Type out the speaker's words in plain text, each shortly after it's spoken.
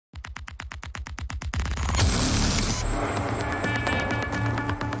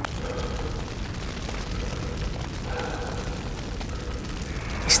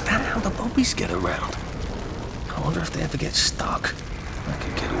puppies get around? I wonder if they ever get stuck. That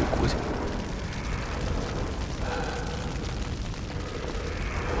could get awkward.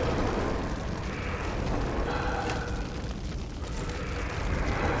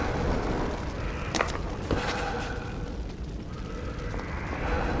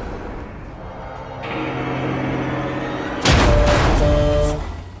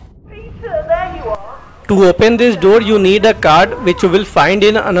 To open this door you need a card which you will find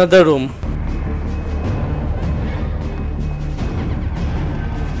in another room.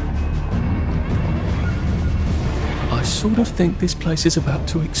 I sort of think this place is about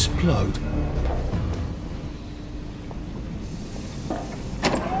to explode.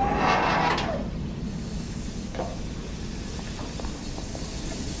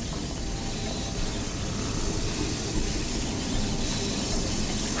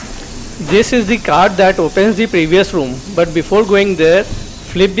 This is the card that opens the previous room, but before going there,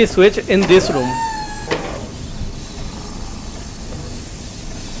 flip the switch in this room.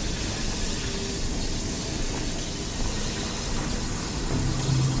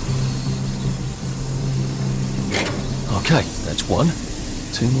 Okay, that's one.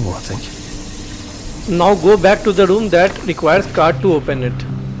 Two more, I think. Now go back to the room that requires card to open it.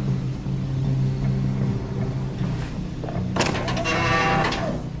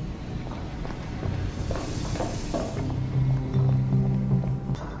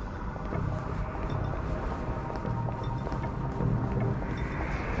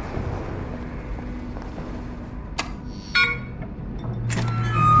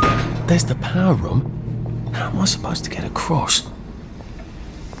 There's the power room. How am I supposed to get across?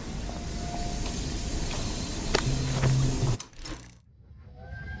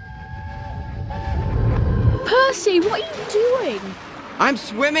 Percy, what are you doing? I'm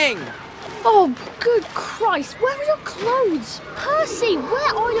swimming! Oh, good Christ, where are your clothes? Percy,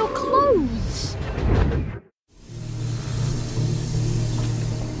 where are your clothes?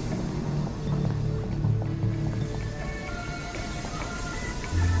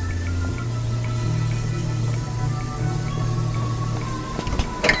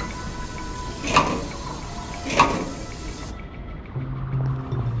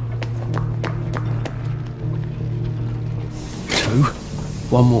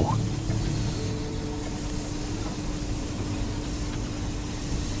 One more.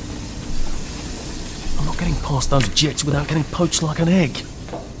 I'm not getting past those jets without getting poached like an egg.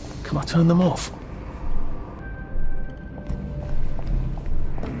 Can I turn them off?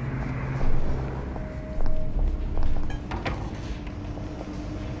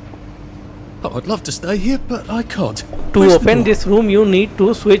 Oh, I'd love to stay here, but I can't. To open this room you need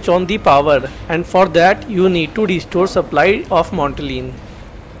to switch on the power, and for that you need to restore supply of Montaline.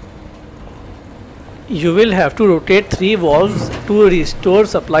 You will have to rotate 3 valves to restore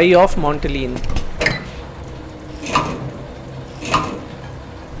supply of Montaline.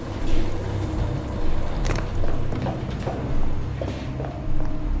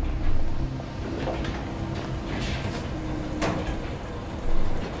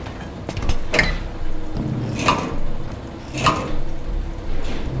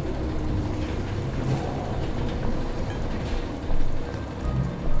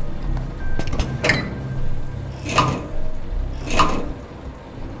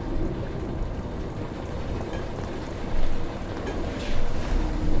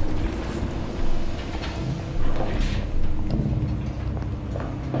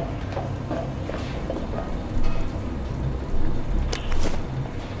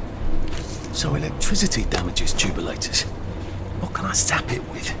 So electricity damages Jubilators. What can I zap it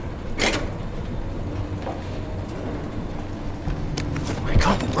with? I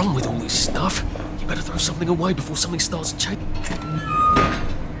can't run with all this stuff. You better throw something away before something starts changing.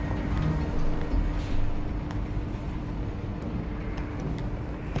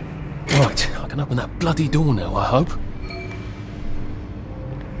 Right, I can open that bloody door now, I hope.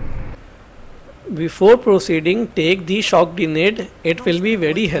 Before proceeding, take the shock grenade. It will be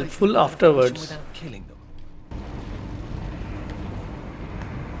very helpful afterwards.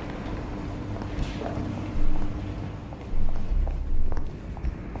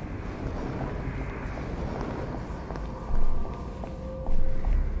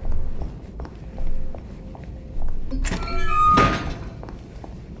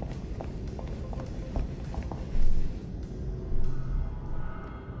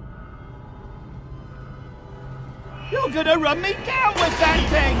 You're gonna run me down with that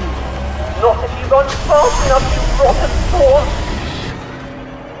thing! Not if you run fast enough, you rotten spawn!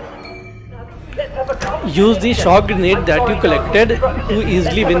 Use the shock grenade that you collected to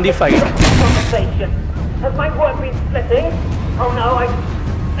easily win the fight. Has my work been splitting? Oh no, I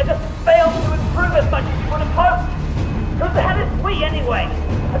just failed to improve as much as you would have hoped. Who the hell is we, anyway?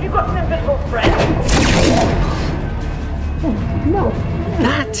 Have you got an invisible friend?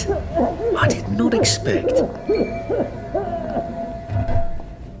 That I did not expect.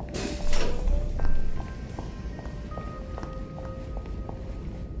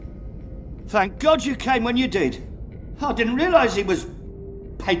 Thank God you came when you did. I didn't realise he was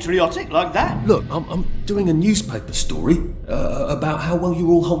patriotic like that. Look, I'm doing a newspaper story about how well you're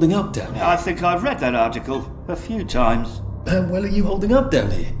all holding up down here. I think I've read that article a few times. How well are you holding up down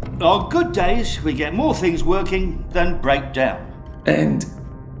here? On good days, we get more things working than break down. And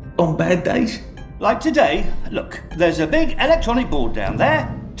on bad days? Like today, look, there's a big electronic board down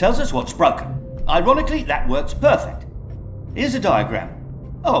there, tells us what's broken. Ironically, that works perfect. Here's a diagram.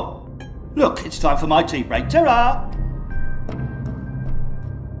 Oh, look, it's time for my tea break. Ta-ra!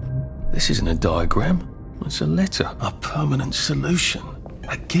 This isn't a diagram. It's a letter. A permanent solution.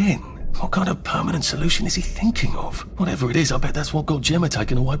 Again. What kind of permanent solution is he thinking of? Whatever it is, I bet that's what got Gemma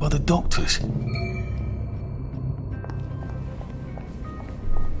taken away by the doctors.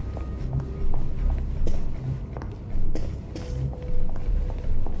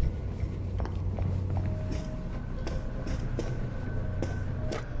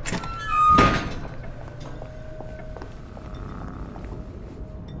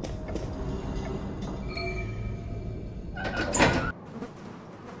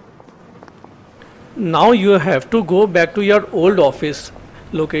 Now you have to go back to your old office.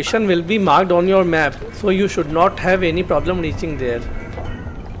 Location will be marked on your map, so you should not have any problem reaching there.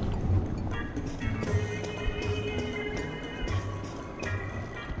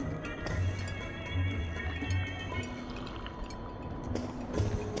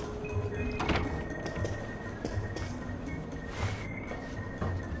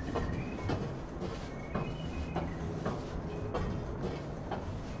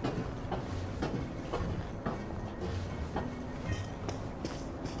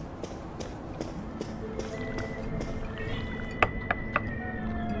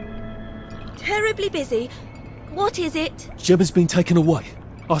 Terribly busy. What is it? Gemma's been taken away.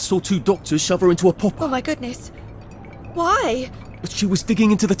 I saw 2 doctors shove her into a popper. Oh my goodness. Why? She was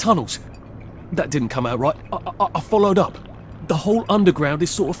digging into the tunnels. That didn't come out right. I followed up. The whole underground is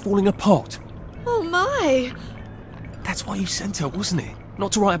sort of falling apart. Oh my. That's why you sent her, wasn't it?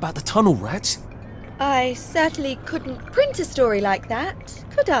 Not to write about the tunnel rats. I certainly couldn't print a story like that,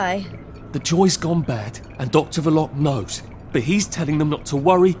 could I? The joy's gone bad, and Dr. Verloc knows. But he's telling them not to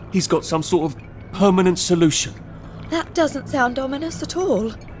worry. He's got some sort of permanent solution. That doesn't sound ominous at all.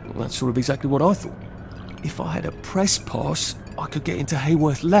 Well, that's sort of exactly what I thought. If I had a press pass, I could get into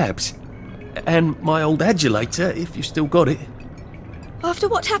Hayworth Labs. And my old adulator, if you still got it. After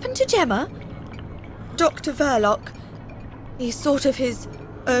what happened to Gemma? Dr. Verloc, he's sort of his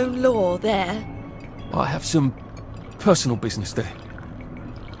own law there. I have some personal business there.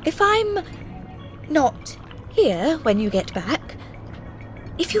 If I'm not here when you get back,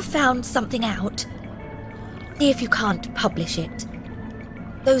 if you found something out, see if you can't publish it.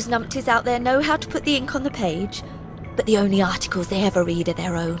 Those numpties out there know how to put the ink on the page, but the only articles they ever read are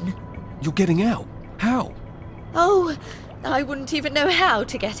their own. You're getting out? How? Oh, I wouldn't even know how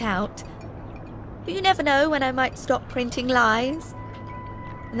to get out. But you never know when I might stop printing lies.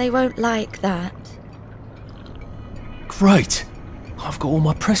 And they won't like that. Great! I've got all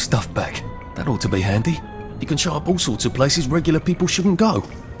my press stuff back. That ought to be handy. You can show up all sorts of places regular people shouldn't go.